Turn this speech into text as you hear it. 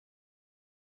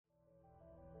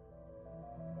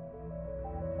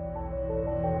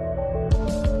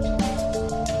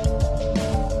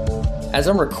As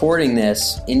I'm recording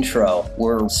this intro,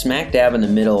 we're smack dab in the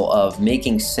middle of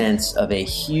making sense of a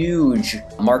huge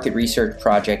market research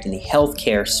project in the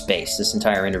healthcare space. This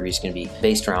entire interview is going to be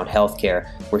based around healthcare.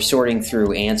 We're sorting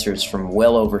through answers from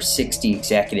well over 60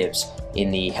 executives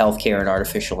in the healthcare and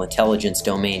artificial intelligence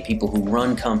domain, people who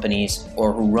run companies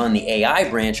or who run the AI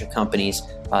branch of companies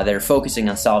that are focusing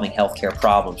on solving healthcare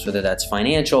problems, whether that's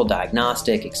financial,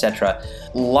 diagnostic, etc.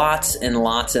 Lots and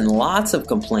lots and lots of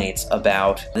complaints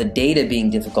about the data being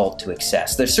difficult to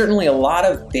access. There's certainly a lot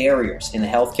of barriers in the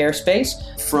healthcare space.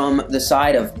 From the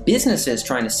side of businesses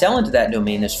trying to sell into that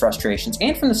domain, there's frustrations,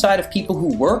 and from the side of people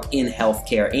who work in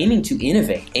healthcare aiming to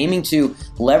innovate, aiming to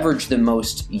leverage the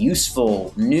most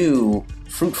useful, new,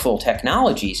 fruitful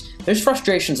technologies. There's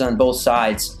frustrations on both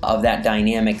sides of that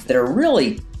dynamic that are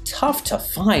really tough to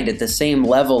find at the same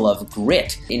level of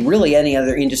grit in really any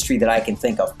other industry that I can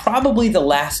think of. Probably the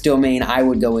last domain I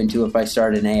would go into if I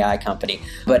started an AI company.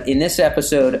 But in this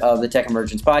episode of the Tech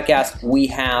Emergence podcast, we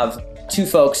have two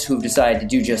folks who've decided to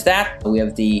do just that. We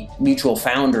have the mutual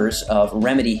founders of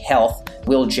Remedy Health,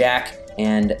 Will Jack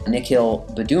and Nikhil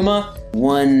Baduma.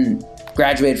 One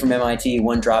graduated from MIT,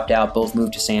 one dropped out, both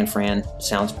moved to San Fran.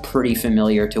 Sounds pretty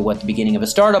familiar to what the beginning of a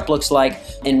startup looks like.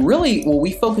 And really, what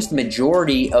we focus the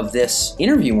majority of this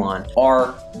interview on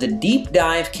are the deep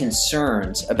dive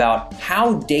concerns about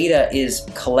how data is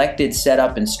collected, set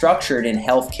up, and structured in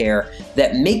healthcare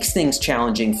that makes things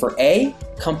challenging for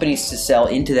companies to sell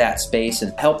into that space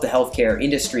and help the healthcare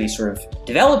industry sort of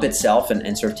develop itself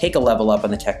and sort of take a level up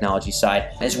on the technology side,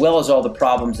 as well as all the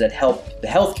problems that help the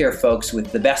healthcare folks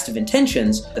with the best of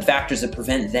intentions, the factors that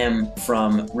prevent them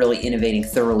from really innovating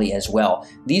thoroughly as well.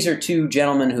 These are two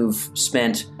gentlemen who've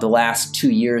spent the last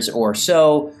 2 years or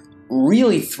so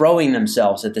really throwing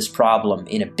themselves at this problem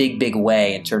in a big, big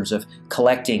way in terms of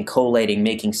collecting, collating,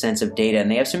 making sense of data.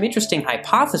 And they have some interesting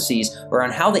hypotheses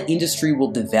around how the industry will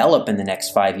develop in the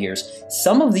next 5 years.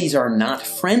 Some of these are not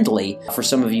friendly for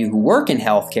some of you who work in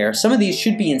healthcare. Some of these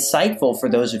should be insightful for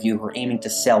those of you who are aiming to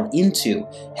sell into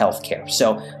healthcare.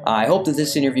 So I hope that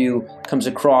this interview comes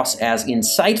across as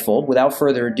insightful. Without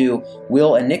further ado,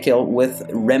 Will and Nikhil with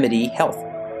Remedy Health.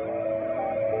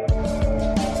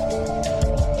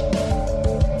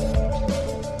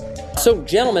 So,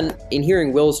 gentlemen, in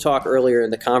hearing Will's talk earlier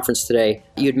in the conference today,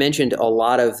 you had mentioned a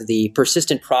lot of the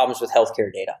persistent problems with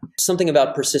healthcare data. Something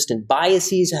about persistent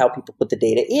biases, how people put the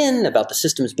data in, about the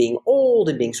systems being old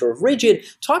and being sort of rigid.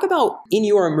 Talk about, in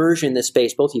your immersion in this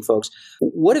space, both of you folks,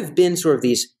 what have been sort of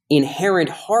these inherent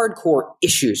hardcore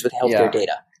issues with healthcare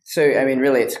data? So, I mean,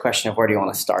 really, it's a question of where do you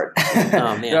want to start?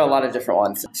 There are a lot of different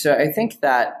ones. So I think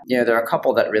that, there are a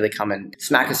couple that really come and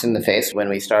smack us in the face when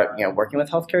we start, working with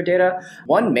healthcare data.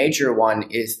 One major one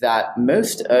is that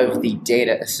most of the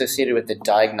data associated with the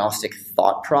diagnostic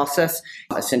thought process,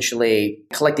 essentially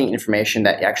collecting information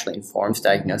that actually informs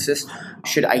diagnosis,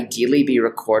 should ideally be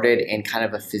recorded in kind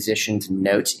of a physician's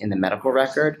note in the medical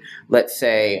record. Let's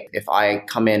say if I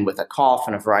come in with a cough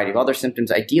and a variety of other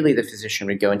symptoms, ideally the physician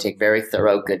would go and take very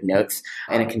thorough, good notes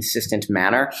in a consistent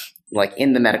manner, like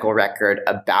in the medical record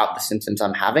about the symptoms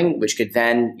I'm having, which could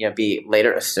then be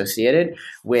later associated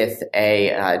with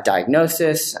a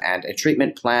diagnosis and a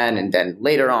treatment plan, and then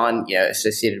later on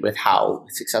associated with how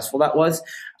successful that was.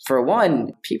 For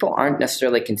one, people aren't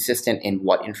necessarily consistent in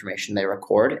what information they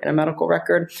record in a medical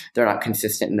record. They're not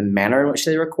consistent in the manner in which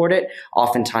they record it.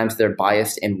 Oftentimes, they're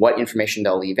biased in what information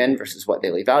they'll leave in versus what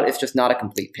they leave out. It's just not a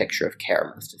complete picture of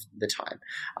care most of the time.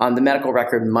 The medical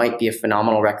record might be a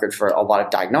phenomenal record for a lot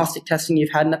of diagnostic testing you've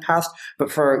had in the past,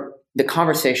 but for the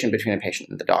conversation between a patient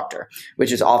and the doctor,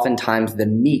 which is oftentimes the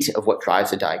meat of what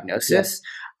drives a diagnosis,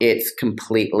 it's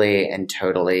completely and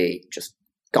totally just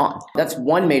gone. That's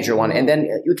one major one. And then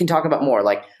we can talk about more.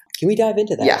 Can we dive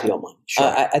into that if you don't mind? Sure.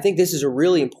 I think this is a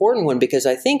really important one because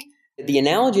I think the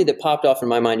analogy that popped off in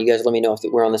my mind, you guys let me know if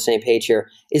we're on the same page here,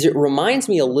 is it reminds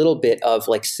me a little bit of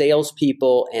like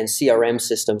salespeople and CRM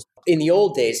systems. In the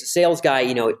old days, a sales guy,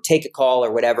 take a call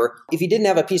or whatever. If he didn't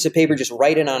have a piece of paper, just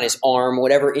write it on his arm,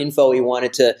 whatever info he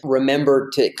wanted to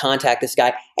remember to contact this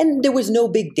guy. And there was no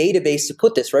big database to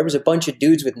put this, right? It was a bunch of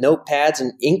dudes with notepads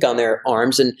and ink on their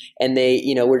arms, and they,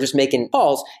 were just making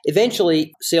calls.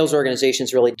 Eventually, sales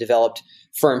organizations really developed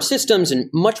firm systems and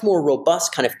much more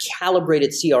robust kind of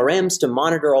calibrated CRMs to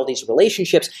monitor all these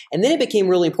relationships. And then it became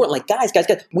really important. Like, guys,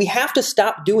 we have to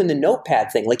stop doing the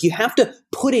notepad thing. Like, you have to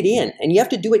put it in and you have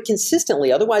to do it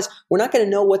consistently. Otherwise, we're not going to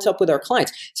know what's up with our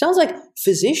clients. Sounds like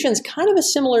physicians, kind of a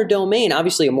similar domain,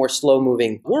 obviously a more slow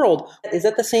moving world. Is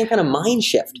that the same kind of mind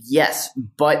shift? Yes.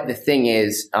 But the thing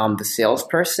is, the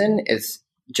salesperson is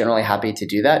generally happy to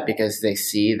do that because they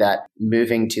see that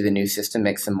moving to the new system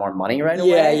makes them more money right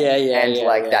away.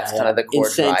 That's kind of the core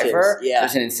driver.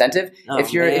 There's an incentive.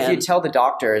 If you tell the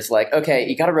doctors like, okay,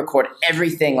 you got to record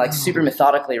everything like super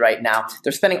methodically right now,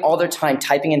 they're spending all their time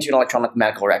typing into an electronic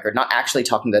medical record, not actually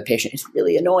talking to the patient. It's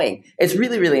really annoying. It's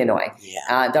really, really annoying.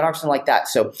 That doctors don't like that.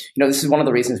 So, this is one of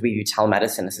the reasons we do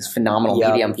telemedicine. This is phenomenal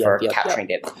medium for capturing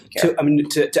data.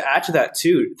 To add to that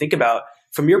too, think about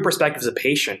from your perspective as a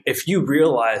patient, if you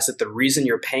realize that the reason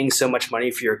you're paying so much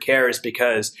money for your care is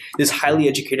because this highly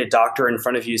educated doctor in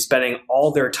front of you is spending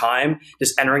all their time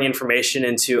just entering information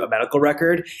into a medical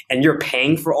record and you're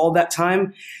paying for all that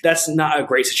time, that's not a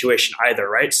great situation either,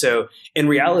 right? So in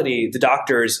reality, the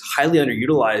doctor is highly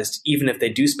underutilized, even if they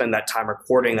do spend that time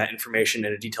recording that information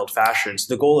in a detailed fashion.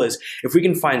 So the goal is if we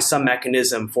can find some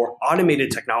mechanism for automated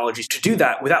technologies to do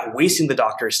that without wasting the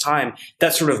doctor's time,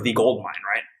 that's sort of the gold mine,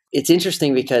 right? It's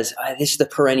interesting because this is the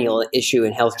perennial issue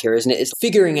in healthcare, isn't it? It's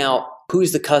figuring out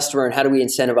who's the customer and how do we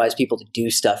incentivize people to do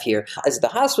stuff here. Is it the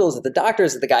hospital? Is it the doctor?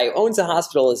 Is it the guy who owns the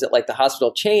hospital? Is it like the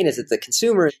hospital chain? Is it the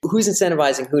consumer? Who's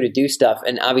incentivizing who to do stuff?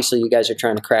 And obviously you guys are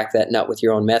trying to crack that nut with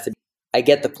your own method. I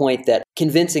get the point that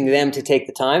convincing them to take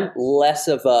the time, less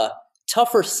of a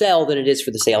tougher sell than it is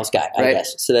for the sales guy, I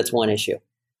guess. So that's one issue.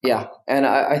 Yeah. And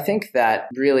I think that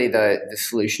really the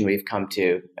solution we've come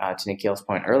to Nikhil's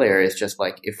point earlier is just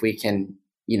like if we can,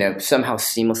 somehow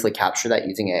seamlessly capture that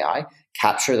using AI,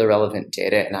 capture the relevant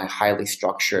data in a highly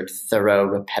structured, thorough,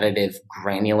 repetitive,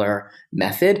 granular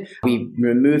method, we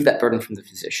remove that burden from the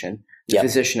physician. The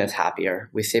physician is happier.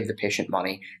 We save the patient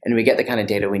money, and we get the kind of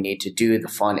data we need to do the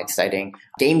fun, exciting,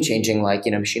 game-changing,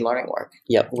 machine learning work.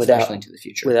 Especially into the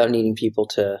future, without needing people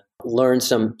to learn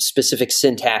some specific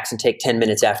syntax and take 10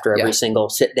 minutes after every single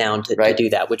sit down to do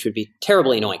that, which would be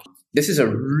terribly annoying. This is a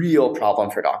real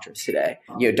problem for doctors today.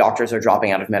 Doctors are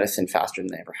dropping out of medicine faster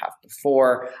than they ever have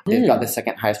before. They've got the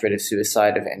second highest rate of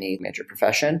suicide of any major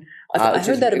profession. I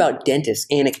heard that about dentists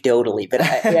anecdotally, but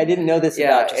I didn't know this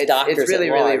about just doctors. It's really,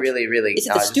 really. Is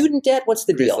it the student debt? What's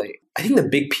the deal? I think the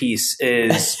big piece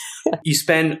is you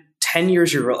spend 10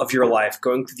 years of your life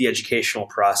going through the educational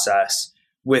process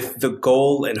with the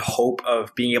goal and hope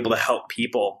of being able to help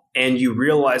people. And you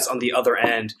realize on the other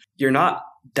end, you're not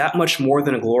that much more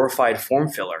than a glorified form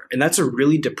filler. And that's a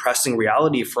really depressing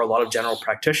reality for a lot of general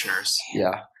practitioners.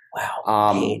 Yeah.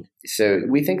 Wow. So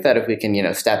we think that if we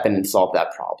can, step in and solve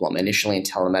that problem, initially in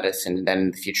telemedicine, and then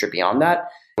in the future beyond that,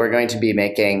 we're going to be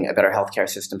making a better healthcare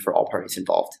system for all parties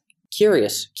involved.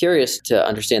 Curious to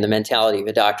understand the mentality of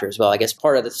a doctor as well. I guess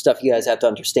part of the stuff you guys have to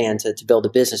understand to build a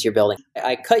business you're building.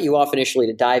 I cut you off initially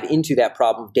to dive into that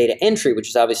problem of data entry, which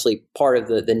is obviously part of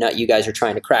the nut you guys are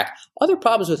trying to crack. Other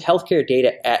problems with healthcare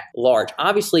data at large.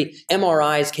 Obviously,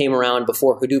 MRIs came around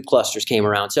before Hadoop clusters came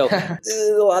around. So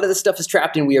a lot of this stuff is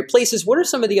trapped in weird places. What are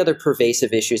some of the other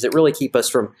pervasive issues that really keep us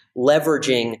from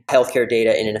leveraging healthcare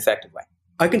data in an effective way?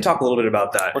 I can talk a little bit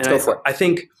about that. Let's go for it. I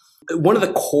think one of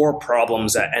the core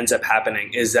problems that ends up happening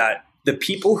is that the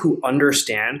people who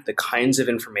understand the kinds of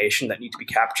information that need to be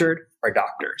captured are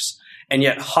doctors. And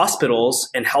yet hospitals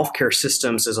and healthcare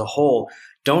systems as a whole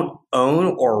don't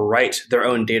own or write their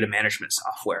own data management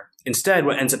software. Instead,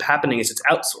 what ends up happening is it's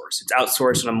outsourced. It's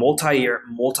outsourced in a multi-year,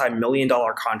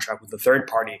 multi-million-dollar contract with a third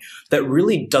party that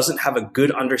really doesn't have a good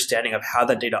understanding of how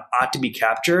that data ought to be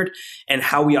captured and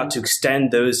how we ought to extend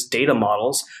those data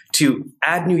models to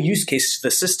add new use cases to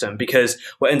the system. Because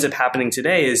what ends up happening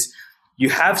today is you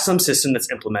have some system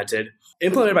that's implemented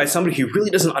by somebody who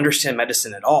really doesn't understand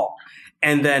medicine at all.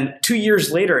 And then 2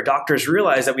 years later, doctors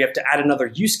realize that we have to add another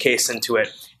use case into it.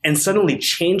 And suddenly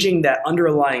changing that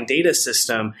underlying data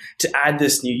system to add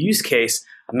this new use case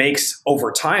makes,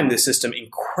 over time, the system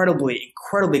incredibly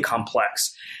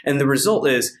complex. And the result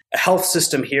is a health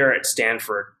system here at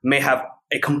Stanford may have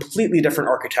a completely different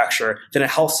architecture than a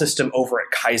health system over at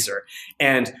Kaiser.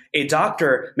 And a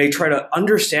doctor may try to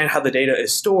understand how the data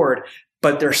is stored,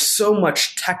 but there's so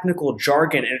much technical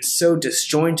jargon and it's so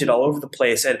disjointed all over the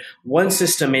place. And one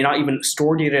system may not even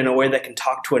store data in a way that can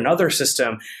talk to another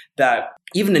system, that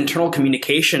even internal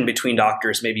communication between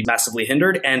doctors may be massively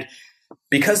hindered. And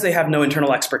because they have no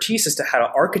internal expertise as to how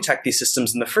to architect these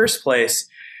systems in the first place,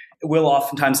 Will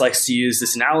oftentimes likes to use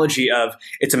this analogy of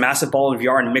it's a massive ball of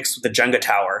yarn mixed with a Jenga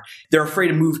tower. They're afraid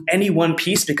to move any one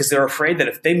piece because they're afraid that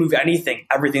if they move anything,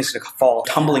 everything's going to fall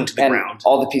tumbling to the ground.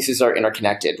 All the pieces are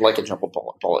interconnected like a jumbled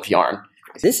ball of yarn.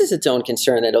 This is its own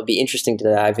concern that it'll be interesting to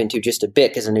dive into just a bit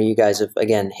because I know you guys have,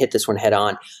 again, hit this one head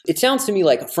on. It sounds to me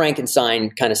like a Frankenstein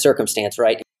kind of circumstance,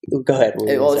 right? Go ahead.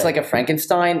 Well, it's like a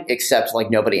Frankenstein, except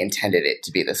like nobody intended it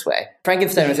to be this way.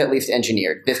 Frankenstein was at least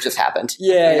engineered. This just happened.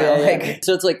 Yeah.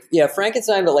 So it's like,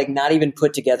 Frankenstein, but like not even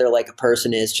put together like a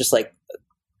person is, just like a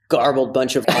garbled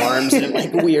bunch of arms and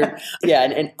like weird. Yeah,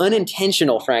 an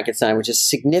unintentional Frankenstein, which is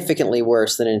significantly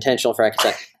worse than an intentional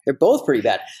Frankenstein. They're both pretty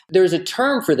bad. There's a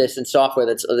term for this in software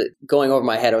that's going over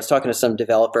my head. I was talking to some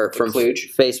developer from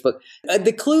Facebook.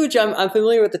 The kludge, I'm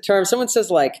familiar with the term. Someone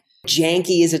says like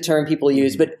janky is a term people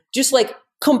use, but just like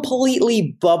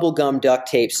completely bubblegum duct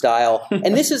tape style.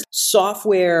 And this is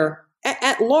software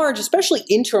at large, especially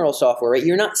internal software, right?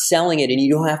 You're not selling it and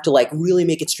you don't have to like really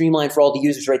make it streamlined for all the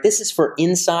users, right? This is for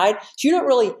inside. So you're not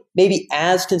really maybe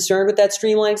as concerned with that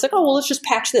streamline. It's like, oh, well, let's just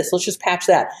patch this. Let's just patch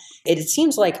that. It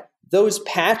seems like those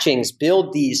patchings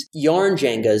build these yarn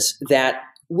Jengas that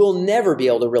will never be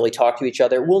able to really talk to each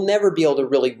other. We'll never be able to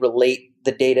really relate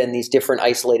the data in these different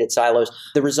isolated silos.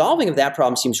 The resolving of that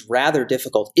problem seems rather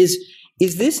difficult. Is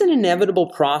this an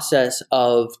inevitable process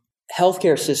of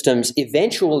healthcare systems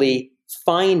eventually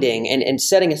finding and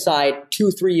setting aside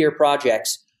 2-3 year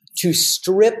projects to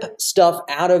strip stuff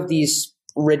out of these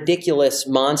ridiculous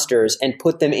monsters and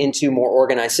put them into more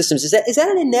organized systems? Is that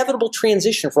an inevitable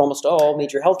transition for almost all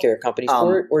major healthcare companies,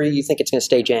 or do you think it's going to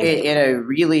stay janky? In a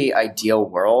really ideal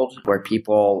world where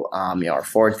people are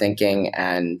forward thinking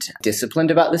and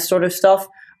disciplined about this sort of stuff,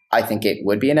 I think it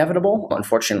would be inevitable.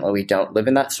 Unfortunately, we don't live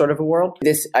in that sort of a world.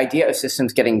 This idea of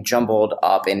systems getting jumbled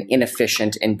up and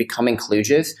inefficient and becoming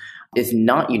kludges is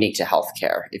not unique to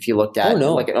healthcare. If you looked at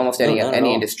like in almost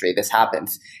any industry, this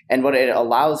happens. And what it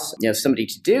allows somebody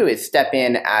to do is step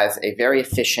in as a very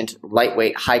efficient,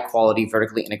 lightweight, high quality,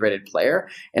 vertically integrated player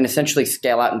and essentially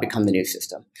scale out and become the new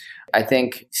system. I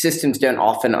think systems don't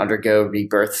often undergo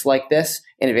rebirths like this.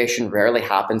 Innovation rarely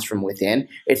happens from within.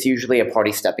 It's usually a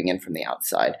party stepping in from the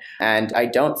outside. And I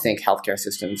don't think healthcare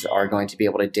systems are going to be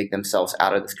able to dig themselves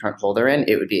out of this current hole they're in.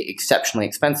 It would be exceptionally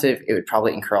expensive. It would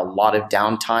probably incur a lot of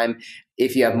downtime.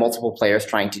 If you have multiple players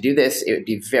trying to do this, it would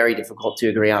be very difficult to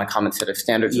agree on a common set of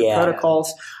standards or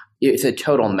protocols. It's a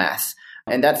total mess.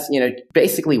 And that's,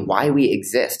 basically why we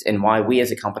exist and why we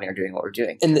as a company are doing what we're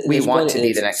doing. And we want to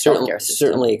be the next healthcare system.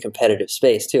 Certainly a competitive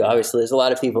space too. Obviously, there's a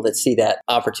lot of people that see that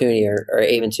opportunity or are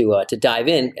able to dive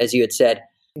in. As you had said,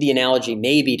 the analogy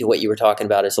maybe to what you were talking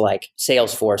about is like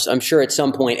Salesforce. I'm sure at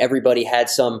some point everybody had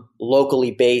some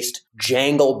locally based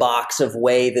jangle box of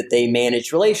way that they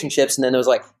managed relationships. And then there was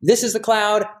like, this is the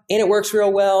cloud and it works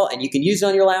real well and you can use it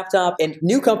on your laptop. And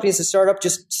new companies that start up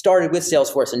just started with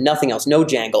Salesforce and nothing else, no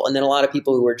jangle. And then a lot of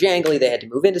people who were jangly, they had to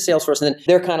move into Salesforce. And then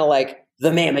they're kind of like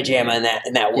the mamma jamma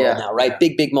in that world now, right?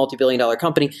 Big multi-billion-dollar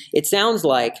company. It sounds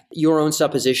like your own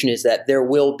supposition is that there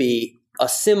will be a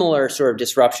similar sort of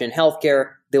disruption in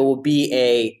healthcare. There will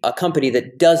be a company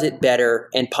that does it better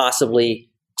and possibly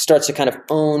starts to kind of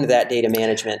own that data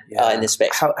management in this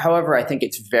space. However, I think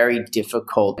it's very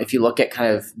difficult if you look at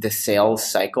kind of the sales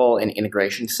cycle and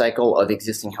integration cycle of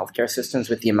existing healthcare systems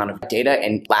with the amount of data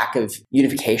and lack of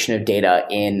unification of data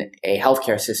in a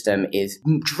healthcare system is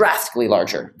drastically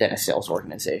larger than a sales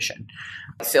organization.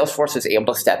 Salesforce is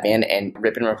able to step in and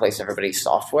rip and replace everybody's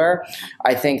software.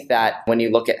 I think that when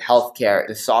you look at healthcare,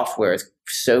 the software is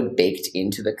so baked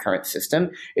into the current system,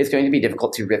 it's going to be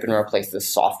difficult to rip and replace the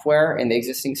software in the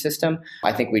existing system.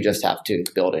 I think we just have to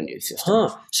build a new system.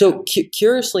 So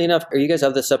curiously enough, are you guys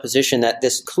of the supposition that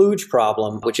this kludge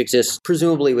problem, which exists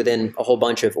presumably within a whole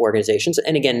bunch of organizations,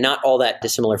 and again, not all that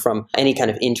dissimilar from any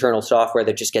kind of internal software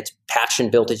that just gets patched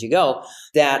and built as you go,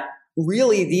 that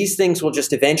really these things will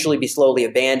just eventually be slowly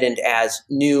abandoned as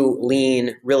new,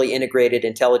 lean, really integrated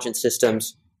intelligent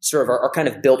systems sort of are kind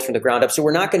of built from the ground up. So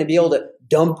we're not going to be able to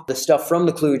dump the stuff from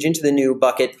the kludge into the new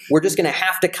bucket. We're just going to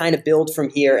have to kind of build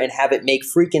from here and have it make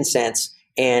freaking sense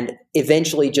and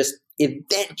eventually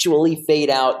fade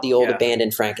out the old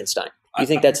abandoned Frankenstein. Do you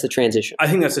think that's the transition? I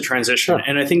think that's the transition. Sure.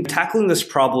 And I think tackling this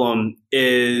problem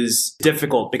is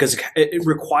difficult because it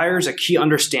requires a key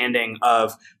understanding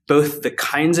of both the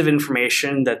kinds of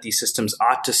information that these systems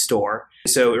ought to store.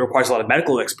 So it requires a lot of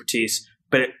medical expertise,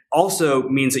 but it also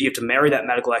means that you have to marry that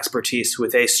medical expertise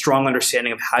with a strong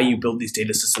understanding of how you build these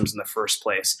data systems in the first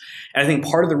place. And I think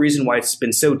part of the reason why it's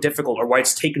been so difficult or why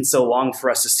it's taken so long for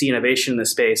us to see innovation in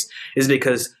this space is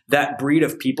because that breed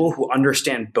of people who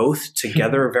understand both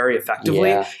together very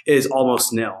effectively is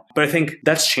almost nil. But I think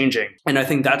that's changing. And I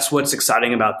think that's what's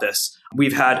exciting about this.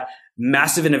 We've had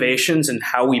massive innovations in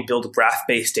how we build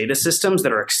graph-based data systems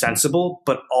that are extensible,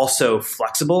 but also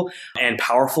flexible and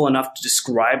powerful enough to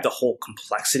describe the whole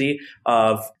complexity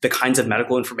of the kinds of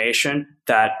medical information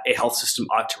that a health system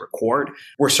ought to record.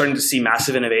 We're starting to see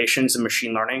massive innovations in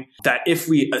machine learning that if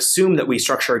we assume that we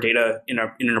structure our data in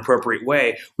an appropriate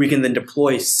way, we can then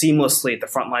deploy seamlessly at the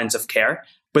front lines of care.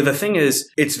 But the thing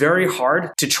is, it's very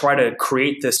hard to try to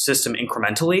create this system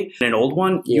incrementally. In an old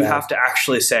one, you have to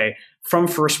actually say, from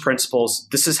first principles,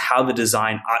 this is how the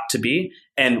design ought to be.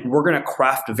 And we're going to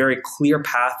craft a very clear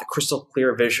path, a crystal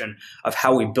clear vision of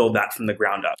how we build that from the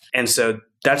ground up. And so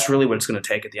that's really what it's going to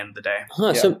take at the end of the day.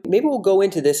 So maybe we'll go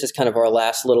into this as kind of our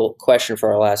last little question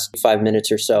for our last 5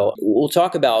 minutes or so. We'll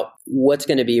talk about what's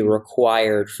going to be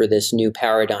required for this new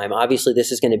paradigm. Obviously,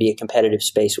 this is going to be a competitive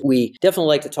space. We definitely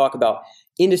like to talk about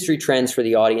industry trends for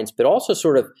the audience, but also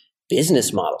sort of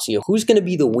business models. Who's going to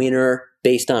be the winner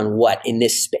based on what in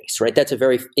this space, right? That's a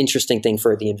very interesting thing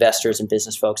for the investors and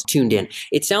business folks tuned in.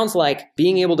 It sounds like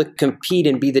being able to compete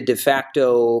and be the de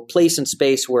facto place and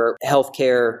space where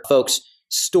healthcare folks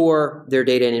store their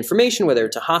data and information, whether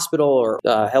it's a hospital or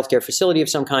a healthcare facility of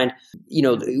some kind.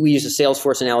 We use a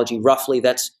Salesforce analogy roughly.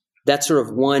 That's sort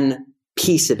of one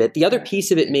piece of it. The other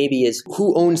piece of it maybe is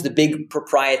who owns the big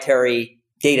proprietary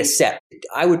data set.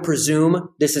 I would presume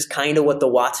this is kind of what the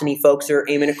Watson-y folks are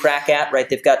aiming to crack at, right?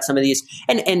 They've got some of these,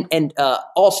 and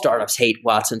all startups hate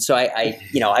Watson. So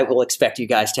I will expect you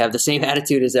guys to have the same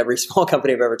attitude as every small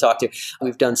company I've ever talked to.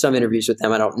 We've done some interviews with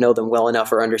them. I don't know them well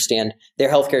enough or understand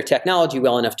their healthcare technology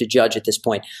well enough to judge at this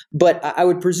point. But I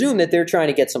would presume that they're trying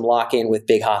to get some lock-in with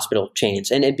big hospital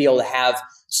chains and be able to have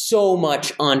so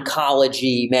much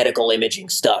oncology medical imaging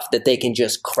stuff that they can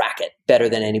just crack it better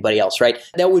than anybody else, right?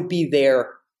 That would be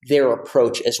their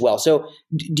approach as well. So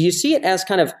do you see it as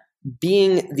kind of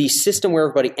being the system where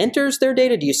everybody enters their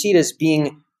data? Do you see it as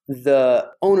being the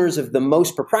owners of the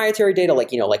most proprietary data, like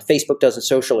Facebook does in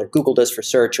social or Google does for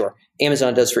search or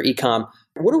Amazon does for e-com?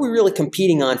 What are we really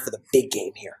competing on for the big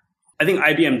game here? I think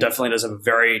IBM definitely does a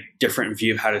very different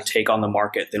view of how to take on the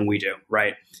market than we do,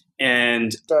 right?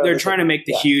 And they're trying to make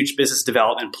the huge business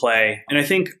development play. And I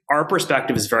think our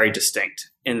perspective is very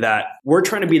distinct in that we're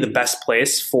trying to be the best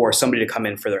place for somebody to come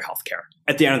in for their healthcare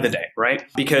at the end of the day, right?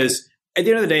 Because at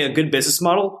the end of the day, a good business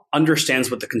model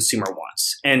understands what the consumer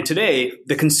wants. And today,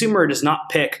 the consumer does not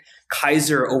pick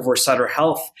Kaiser over Sutter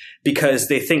Health because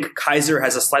they think Kaiser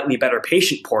has a slightly better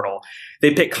patient portal.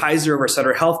 They pick Kaiser over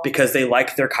Sutter Health because they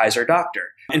like their Kaiser doctor.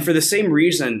 And for the same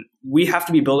reason, we have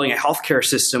to be building a healthcare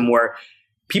system where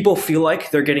people feel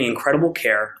like they're getting incredible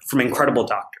care from incredible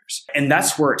doctors. And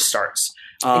that's where it starts.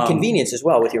 And convenience as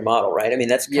well with your model, right? I mean,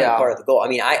 that's kind of part of the goal. I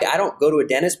mean, I don't go to a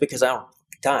dentist because I don't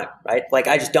have time, right? Like,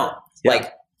 I just don't. Yeah.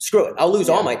 Like, screw it. I'll lose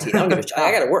all my teeth. I don't give a shit.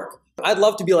 I got to work. I'd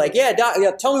love to be like, doc,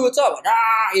 tell me what's up.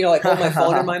 Like, hold my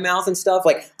phone in my mouth and stuff.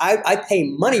 Like, I pay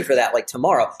money for that, like,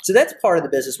 tomorrow. So that's part of the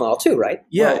business model too, right?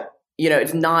 Yeah. Well,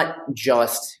 it's not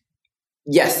just,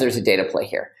 yes, there's a data play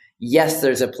here. Yes,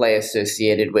 there's a play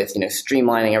associated with,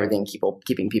 streamlining everything,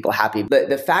 keeping people happy. But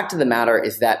the fact of the matter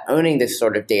is that owning this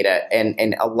sort of data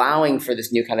and allowing for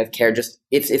this new kind of care,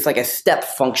 it's like a step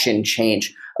function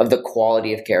change of the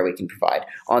quality of care we can provide.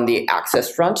 On the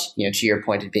access front, to your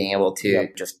point of being able to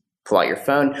just pull out your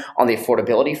phone. On the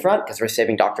affordability front, because we're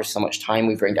saving doctors so much time,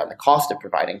 we bring down the cost of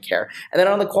providing care. And then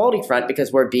on the quality front,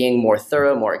 because we're being more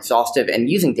thorough, more exhaustive, and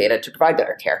using data to provide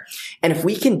better care. And if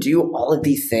we can do all of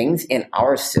these things in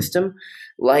our system,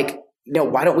 why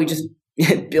don't we just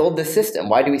build the system?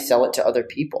 Why do we sell it to other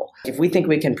people? If we think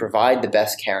we can provide the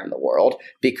best care in the world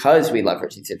because we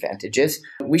leverage these advantages,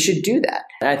 we should do that.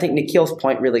 And I think Nikhil's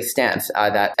point really stands,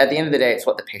 that at the end of the day, it's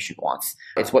what the patient wants.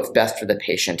 It's what's best for the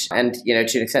patient. And, to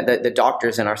an extent, the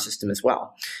doctors in our system as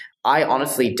well. I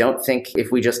honestly don't think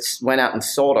if we just went out and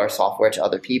sold our software to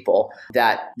other people,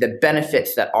 that the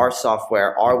benefits that our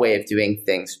software, our way of doing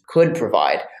things could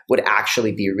provide would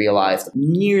actually be realized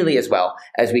nearly as well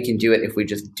as we can do it if we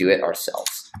just do it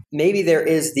ourselves. Maybe there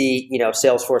is the,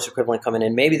 Salesforce equivalent coming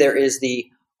in. Maybe there is the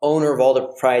owner of all the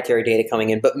proprietary data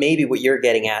coming in. But maybe what you're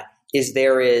getting at is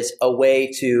there is a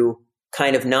way to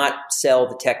kind of not sell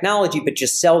the technology, but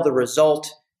just sell the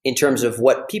result in terms of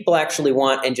what people actually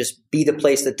want and just be the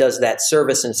place that does that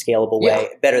service in a scalable way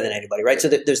better than anybody, right? So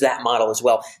there's that model as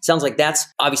well. Sounds like that's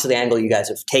obviously the angle you guys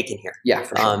have taken here. Yeah,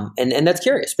 for sure. And that's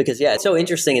curious because, it's so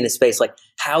interesting in this space. Like,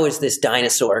 how is this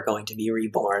dinosaur going to be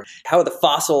reborn? How are the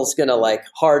fossils going to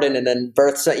harden and then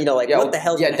birth? What the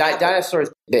hell? Yeah, dinosaurs,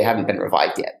 they haven't been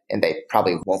revived yet and they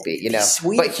probably won't be,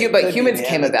 Sweet, but humans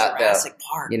came about Jurassic though,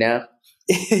 Park.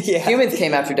 Humans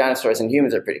came after dinosaurs, and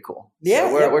humans are pretty cool. Yeah,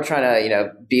 so we're trying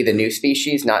to be the new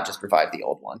species, not just provide the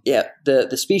old one. Yeah,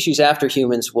 the species after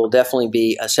humans will definitely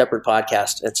be a separate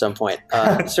podcast at some point.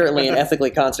 Certainly an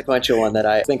ethically consequential one that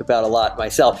I think about a lot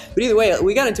myself. But either way,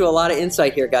 we got into a lot of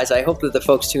insight here, guys. I hope that the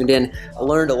folks tuned in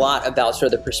learned a lot about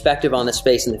sort of the perspective on the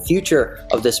space and the future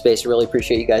of this space. I really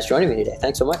appreciate you guys joining me today.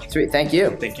 Thanks so much. Sweet. Thank you.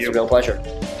 Thank you. It's a real pleasure.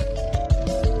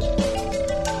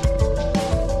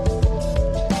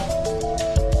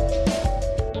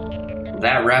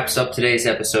 That wraps up today's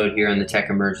episode here on the Tech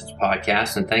Emergence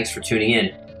Podcast, and thanks for tuning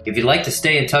in. If you'd like to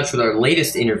stay in touch with our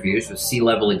latest interviews with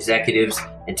C-level executives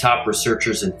and top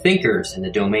researchers and thinkers in the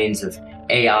domains of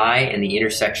AI and the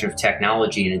intersection of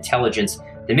technology and intelligence,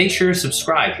 then make sure to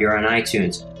subscribe here on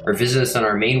iTunes or visit us on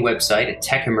our main website at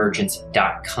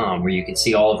techemergence.com, where you can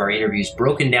see all of our interviews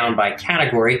broken down by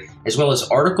category, as well as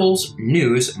articles,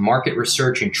 news, market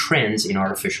research, and trends in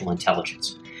artificial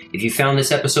intelligence. If you found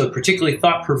this episode particularly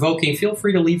thought-provoking, feel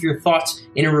free to leave your thoughts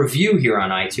in a review here on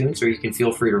iTunes, or you can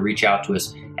feel free to reach out to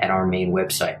us at our main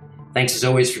website. Thanks as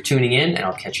always for tuning in, and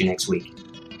I'll catch you next week.